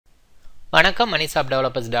வணக்கம்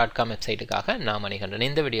moneyshopdevelopers.com வெப்சைட்டுக்காக நான் மணிகண்டன்.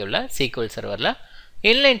 இந்த வீடியோவில் SQL Serverல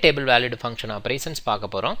inline table valid function operations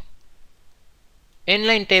பார்க்க போகிறோம்.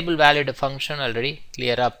 inline table valid function already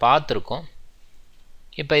கிளியராக பார்த்துருக்கோம்.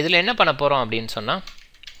 இப்போ இதில் என்ன பண்ண போகிறோம் அப்படின்னு சொன்னால்,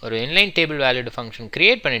 ஒரு inline table valid function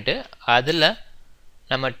create பண்ணிவிட்டு அதில்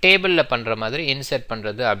நம்ம டேபிளில் பண்ணுற மாதிரி இன்சர்ட்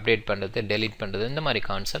பண்ணுறது, அப்டேட் பண்ணுறது, டெலீட் பண்ணுறது, இந்த மாதிரி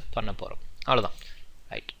கான்செப்ட் பண்ண போகிறோம். அவ்வளோதான்.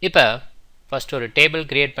 ரைட். இப்போ ஃபஸ்ட்டு ஒரு டேபிள்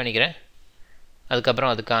கிரியேட் பண்ணிக்கிறேன்.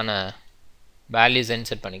 அதுக்கப்புறம் அதுக்கான வேல்யூஸ்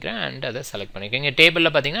இன்சர்ட் பண்ணிக்கிறேன் அண்ட் அதை செலக்ட் பண்ணிக்கிறேன். இங்கே டேபிளில்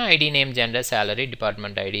பார்த்தீங்கன்னா ID, name, gender, salary,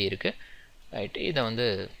 department IT இருக்குது. ரைட். இதை வந்து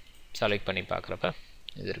செலக்ட் பண்ணி பார்க்குறப்ப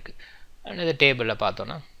இது இருக்குது. அண்ட் இது டேபிளில்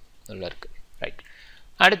பார்த்தோன்னா உள்ள இருக்குது. ரைட்.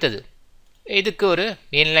 அடுத்தது இதுக்கு ஒரு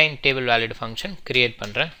inline table valid function create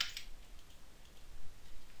பண்ணுறேன்.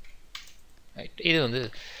 ரைட். இது வந்து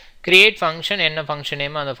கிரியேட் ஃபங்க்ஷன், என்ன ஃபங்க்ஷன்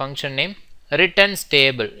நேம், அந்த ஃபங்க்ஷன் நேம் ரிட்டர்ன்ஸ்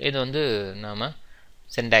டேபிள். இது வந்து நாம்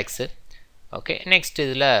சின்டாக்ஸு. ஓகே. நெக்ஸ்ட்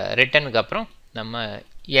இதில் ரிட்டனுக்கு அப்புறம் நம்ம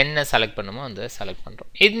என்ன செலக்ட் பண்ணுமோ அந்த செலக்ட் பண்ணுறோம்.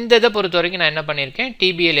 இந்த இதை பொறுத்த வரைக்கும் நான் என்ன பண்ணியிருக்கேன்,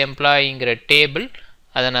 டிபிஎல் எம்ப்ளாயிங்கிற டேபிள்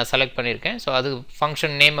அதை நான் செலக்ட் பண்ணியிருக்கேன். ஸோ அது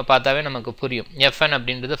ஃபங்க்ஷன் நேமை பார்த்தாவே நமக்கு புரியும். எஃப்என்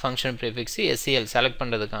அப்படின்றது function prefix, SCL select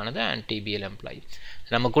பண்ணுறதுக்கானது and DPL employee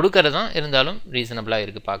நம்ம கொடுக்கறது தான், இருந்தாலும் ரீசனபிளாக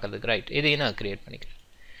இருக்குது பார்க்குறதுக்கு. ரைட். இதையும் நான் க்ரியேட் பண்ணிக்கிறேன்.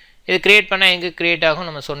 இது க்ரியேட் பண்ணால் எங்கே க்ரியேட் ஆகும்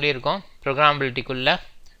நம்ம சொல்லியிருக்கோம். ப்ரோக்ராமபிலிட்டிக்குள்ளே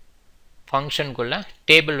ஃபங்க்ஷனுக்குள்ளே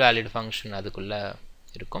டேபிள் வேலிட் ஃபங்க்ஷன் அதுக்குள்ளே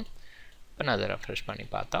இருக்கும். இப்போ நான் அதை ரெஃப்ரெஷ் பண்ணி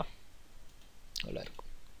பார்த்தா அவ்வளோ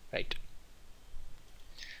இருக்கும். ரைட்.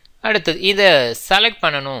 அடுத்தது இதை செலக்ட்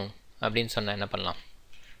பண்ணணும் அப்படின்னு சொன்னால் என்ன பண்ணலாம்,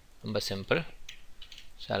 ரொம்ப simple.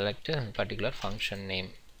 Select particular function name.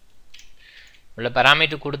 உள்ள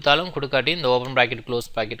பேராமீட்டர் கொடுத்தாலும் கொடுக்காட்டி இந்த ஓப்பன் ப்ராக்கெட் க்ளோஸ்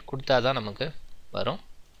ப்ராக்கெட் கொடுத்தா தான் நமக்கு வரும்.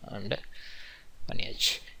 அண்டு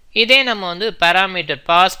பண்ணியாச்சு. இதே நம்ம வந்து பேராமீட்டர்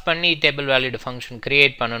பாஸ் பண்ணி டேபிள் வேலிட் ஃபங்க்ஷன்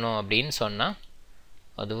க்ரியேட் பண்ணணும் அப்படின்னு சொன்னால்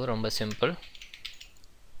அதுவும் ரொம்ப சிம்பிள்.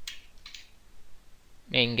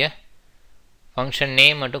 இங்கே ஃபங்க்ஷன்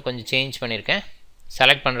நேம் மட்டும் கொஞ்சம் சேஞ்ச் பண்ணியிருக்கேன்.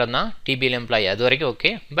 செலக்ட் பண்ணுறது தான் டிபிஎல் எம்ப்ளாயி, அது வரைக்கும் ஓகே.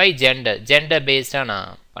 பை ஜெண்டர் பேஸ்டாக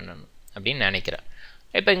நான் பண்ணணும் அப்படின்னு நினைக்கிறேன்.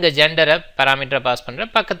 இப்போ இங்கே ஜெண்டரை பேராமீட்டரை பாஸ்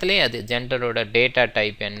பண்ணுறேன். பக்கத்துலேயே அது ஜெண்டரோட டேட்டா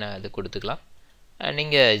டைப் என்ன அது கொடுத்துக்கலாம்.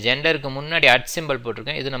 நீங்கள் ஜெண்டருக்கு முன்னாடி சிம்பல்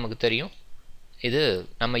போட்டிருக்கேன், இது நமக்கு தெரியும். இது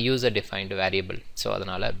நம்ம யூசர் டிஃபைன்டு வேரியபிள், ஸோ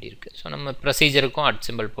அதனால் அப்படி இருக்குது. ஸோ நம்ம ப்ரொசீஜருக்கும்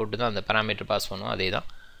சிம்பல் போட்டு தான் அந்த பேராமீட்டர் பாஸ் பண்ணுவோம், அதே தான்.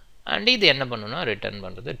 அண்ட் இது என்ன பண்ணணும்னா ரிட்டர்ன்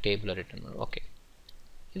பண்ணுறது, டேபிளை ரிட்டர்ன் பண்ணுவோம். ஓகே.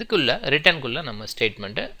 இதுக்குள்ளே ரிட்டர்னுக்குள்ளே நம்ம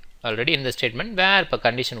ஸ்டேட்மெண்ட்டு ஆல்ரெடி இந்த ஸ்டேட்மெண்ட் வேறு இப்போ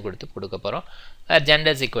கண்டிஷன் கொடுக்க போகிறோம்.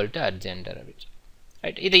 ஜெண்டர்ஸ் ஈக்குவல் டு ஜெண்டர் அப்படின்னு.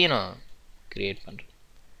 ரைட். இதையும் நான் க்ரியேட் பண்ணுறேன்.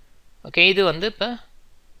 ஓகே. இது வந்து இப்போ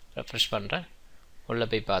ரெஃப்ரெஷ் பண்ணுறேன். உள்ளே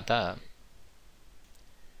போய் பார்த்தா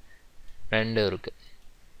ரெண்டு இருக்குது.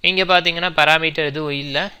 இங்கே பார்த்தீங்கன்னா பேராமீட்டர் எதுவும்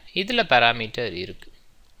இல்லை, இதில் பேராமீட்டர் இருக்குது.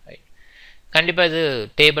 ரைட். கண்டிப்பாக இது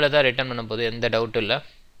டேபிளை தான் ரிட்டர்ன் பண்ண போது, எந்த டவுட்டும் இல்லை.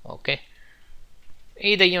 ஓகே.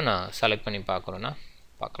 இதையும் நான் செலக்ட் பண்ணி பார்க்குறேன்னா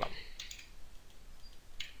பார்க்கலாம்.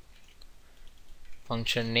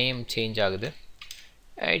 ஃபங்க்ஷன் நேம் சேஞ்ச் ஆகுது.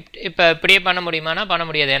 ரைட். இப்போ இப்படியே பண்ண முடியுமானா பண்ண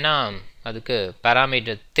முடியாது, ஏன்னா அதுக்கு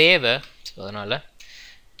பேராமீட்டர் தேவை. ஸோ அதனால்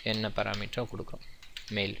என்ன பேராமீட்டரும் கொடுக்குறோம்,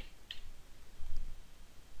 மேல்.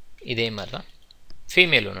 இதே மாதிரி தான்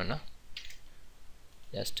ஃபீமேல் ஒன்றுன்னா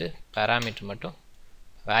ஜஸ்ட்டு பேராமீட்டர் மட்டும்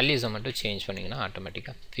வேல்யூஸை மட்டும் சேஞ்ச் பண்ணிங்கன்னா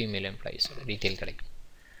ஆட்டோமேட்டிக்காக ஃபீமேல் எம்ப்ளாயீஸோட டீட்டெயில் கிடைக்கும்.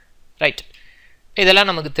 ரைட். இதெல்லாம்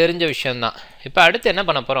நமக்கு தெரிஞ்ச விஷயந்தான். இப்போ அடுத்து என்ன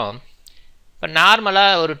பண்ண போகிறோம், இப்போ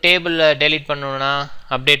நார்மலாக ஒரு டேபிளில் டெலீட் பண்ணணுன்னா,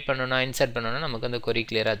 அப்டேட் பண்ணணுன்னா, இன்சர்ட் பண்ணணுன்னா நமக்கு அந்த கொரி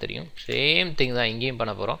கிளியராக தெரியும். சேம் திங் தான் இங்கேயும்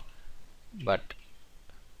பண்ண போகிறோம். பட்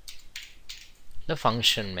இந்த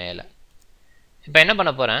ஃபங்க்ஷன் மேலே இப்போ என்ன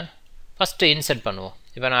பண்ண போகிறேன், ஃபஸ்ட்டு இன்சர்ட் பண்ணுவோம்.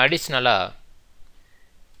 இப்போ நான் அடிஷ்னலாக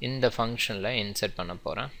இந்த ஃபங்க்ஷனில் இன்சர்ட் பண்ண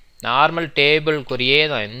போகிறேன். நார்மல் டேபிள் கொரியே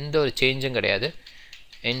தான், எந்த ஒரு சேஞ்சும் கிடையாது.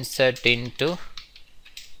 இன்சர்ட் இன்டு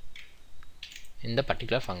இந்த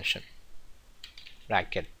பர்டிகுலர் ஃபங்க்ஷன்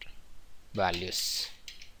bracket values.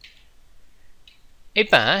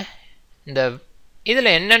 இப்போ இந்த இதில்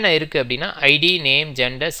என்னென்ன இருக்குது அப்படின்னா ID, name,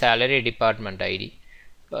 gender, salary, department IT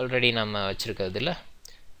already நம்ம வச்சுருக்கிறதுல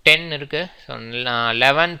 10 இருக்குது. ஸோ நான்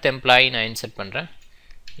 11th எம்ப்ளாயி நான் இன்சர்ட் பண்ணுறேன்.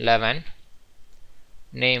 11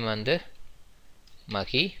 நேம் வந்து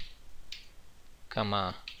மஹி கமா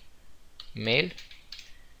மேல்,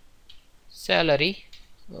 சேலரி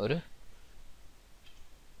ஒரு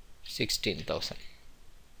 16,000.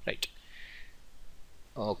 ரைட்.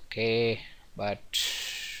 ஓகே. பட்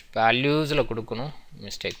வேல்யூஸில் கொடுக்கணும்,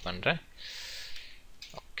 மிஸ்டேக் பண்ணுறேன்.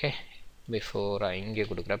 ஓகே. பிஃபோர் இங்கே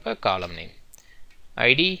கொடுக்குறப்ப காலம் name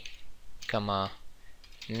ID comma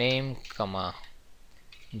name comma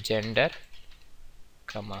gender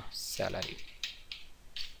comma salary.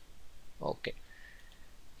 Okay.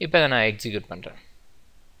 இப்போ நான் எக்ஸிக்யூட் பண்ணுறேன்.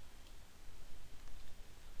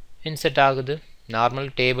 இன்சர்ட் ஆகுது. நார்மல்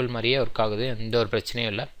டேபிள் மாதிரியே ஒர்க் ஆகுது, எந்த ஒரு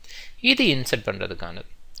பிரச்சனையும் இல்லை. இது இன்சர்ட் பண்ணுறதுக்கானது.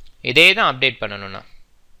 இதே தான் அப்டேட் பண்ணணும்னா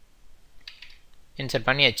இன்சர்ட்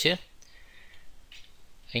பண்ணியாச்சு.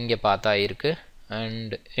 இங்கே பார்த்தா இருக்குது.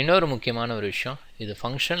 அண்ட் இன்னொரு முக்கியமான ஒரு விஷயம், இது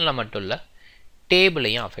ஃபங்க்ஷனில் மட்டும் இல்லை,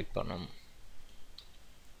 டேபிளையும் அஃபெக்ட் பண்ணும்.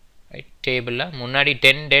 ரைட், டேபிளில் முன்னாடி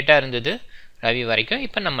 10 டேட்டா இருந்தது ரவி வரைக்கும்,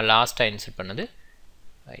 இப்போ நம்ம லாஸ்ட்டாக இன்சர்ட் பண்ணது.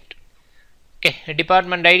 Right, okay.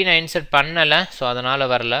 டிபார்ட்மெண்ட் ஐடி நான் இன்சர்ட் பண்ணலை, ஸோ அதனால்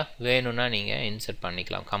வரல. வேணும்னா நீங்கள் இன்சர்ட்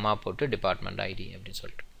பண்ணிக்கலாம், கமா போட்டு டிபார்ட்மெண்ட் ஐடி அப்படின்னு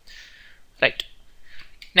சொல்லிட்டு. Right,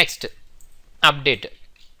 next update.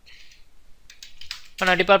 இப்போ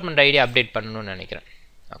நான் டிபார்ட்மெண்ட் ஐடி அப்டேட் பண்ணணும்னு நினைக்கிறேன்.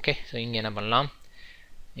 ஓகே, ஸோ இங்கே என்ன பண்ணலாம்,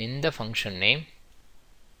 இந்த function name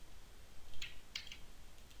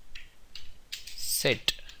set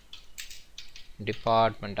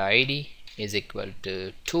department id is equal to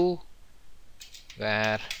 2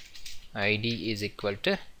 where id is equal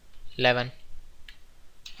to 11.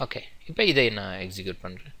 Okay, இப்போ இதை நான் எக்ஸிக்யூட்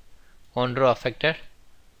பண்ணுறேன். ஒன் ரோ அஃபெக்டட்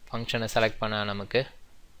ஃபங்க்ஷனை செலக்ட் பண்ணால் நமக்கு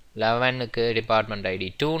 11க்கு டிபார்ட்மெண்ட் ஐடி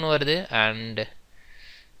 2ன்னு வருது. அண்ட்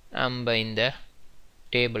நம்ம இந்த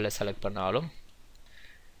டேபிளில் செலக்ட் பண்ணாலும்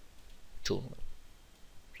 2.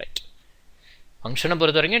 ரைட், ஃபங்க்ஷனை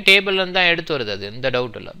பொறுத்த வரைக்கும் டேபிள்லேருந்து தான் எடுத்து வருது, அது எந்த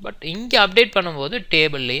டவுட் இல்லை. பட் இங்கே அப்டேட் பண்ணும்போது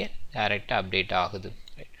டேபிள்லேயே டைரெக்டாக அப்டேட் ஆகுது.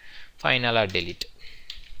 ரைட், ஃபைனலாக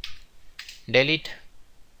delete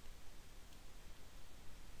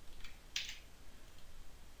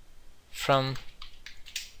from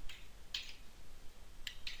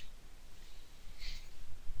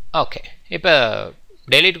ஓகே. இப்போ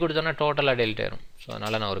delete கொடுத்தோன்னா டோட்டலாக delete ஆயிரும். ஸோ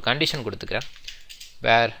அதனால் நான் ஒரு கண்டிஷன் கொடுத்துக்கிறேன்,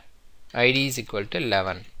 where id is equal to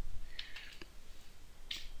 11.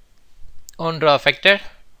 One row affected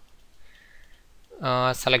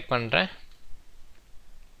select பண்ணுறேன்,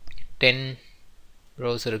 10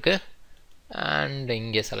 ரோஸ் இருக்குது. அண்ட்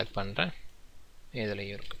இங்கே செலக்ட் பண்ணுறேன்,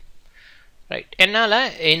 இதுலையும் இருக்குது. ரைட், என்னால்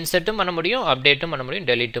இன்சர்ட்டும் பண்ண முடியும், அப்டேட்டும் பண்ண முடியும்,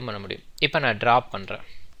 டெலீட்டும் பண்ண முடியும். இப்போ நான் ட்ராப் பண்ணுறேன்,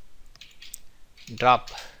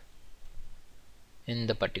 ட்ராப்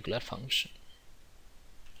இந்த பர்டிகுலர் ஃபங்க்ஷன்.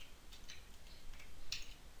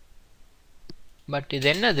 பட் இது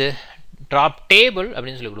என்னது, ட்ராப் டேபிள்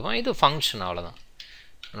அப்படின்னு சொல்லி கொடுப்போம், இது ஃபங்க்ஷன், அவ்வளோதான்.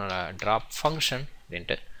 அதனால் ட்ராப் ஃபங்க்ஷன்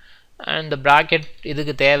அப்படின்ட்டு. அண்ட் இந்த ப்ராக்கெட்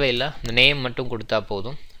இதுக்கு தேவையில்லை, இந்த நேம் மட்டும் கொடுத்தா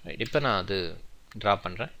போதும். ரைட், இப்போ நான் அது ட்ராப்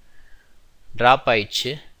பண்ணுறேன். ட்ராப்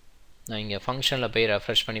ஆயிடுச்சு. நான் இங்கே ஃபங்க்ஷனில் போய்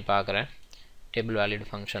ரெஃப்ரெஷ் பண்ணி பார்க்குறேன். டேபிள் வேலிட்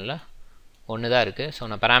ஃபங்க்ஷனில் ஒன்று தான் இருக்குது. ஸோ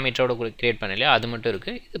நான் பேராமீட்டரோட க்ரியேட் பண்ணலையா, அது மட்டும்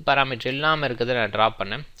இருக்குது. இது பேராமீட்டர் இல்லாமல் இருக்கிறத நான் ட்ராப்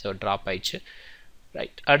பண்ணேன். ஸோ ட்ராப் ஆயிடுச்சு.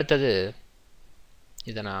 ரைட், அடுத்தது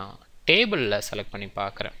இதை நான் டேபிளில் செலக்ட் பண்ணி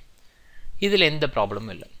பார்க்குறேன். இதில் எந்த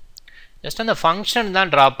ப்ராப்ளமும் இல்லை, ஜஸ்ட் அந்த ஃபங்க்ஷன்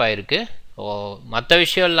தான் ட்ராப் ஆகிருக்கு. ஸோ மற்ற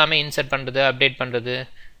விஷயம் எல்லாமே இன்சர்ட் பண்ணுறது, அப்டேட் பண்ணுறது,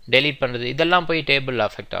 டெலீட் பண்ணுறது, இதெல்லாம் போய் டேபிளில்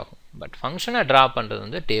அஃபெக்ட் ஆகும். பட் ஃபங்க்ஷனை ட்ராப் பண்ணுறது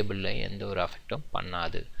வந்து டேபிளில் எந்த ஒரு அஃபெக்டும்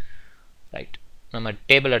பண்ணாது. ரைட், நம்ம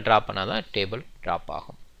டேபிளில் ட்ராப் பண்ணால் தான் டேபிள் ட்ராப்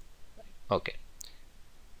ஆகும். ஓகே,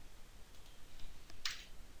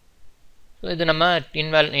 ஸோ இது நம்ம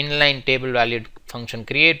inline table valued function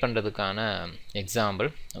create பண்ணுறதுக்கான எக்ஸாம்பிள்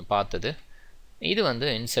பார்த்தது. இது வந்து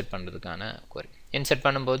இன்சர்ட் பண்ணுறதுக்கான query. இன்சர்ட்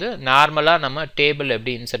பண்ணும்போது நார்மலாக நம்ம டேபிள்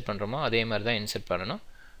எப்படி இன்சர்ட் பண்ணுறோமோ அதே மாதிரி தான் இன்சர்ட் பண்ணணும்.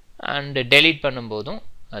 அண்டு டெலீட் பண்ணும்போதும்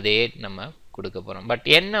அதே நம்ம கொடுக்க போகிறோம். பட்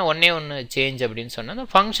என்ன ஒன்று சேஞ்ச் அப்படின்னு சொன்னால் அந்த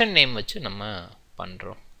ஃபங்க்ஷன் நேம் வச்சு நம்ம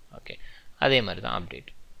பண்ணுறோம். ஓகே, அதே மாதிரி தான்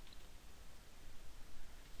அப்டேட்.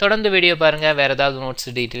 தொடர்ந்து வீடியோ பாருங்கள். வேறு ஏதாவது நோட்ஸ்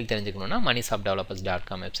டீட்டெயில் தெரிஞ்சுக்கணுன்னா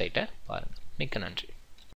moneyshopdevelopers.com வெப்சைட்டை பாருங்கள். மிக்க நன்றி.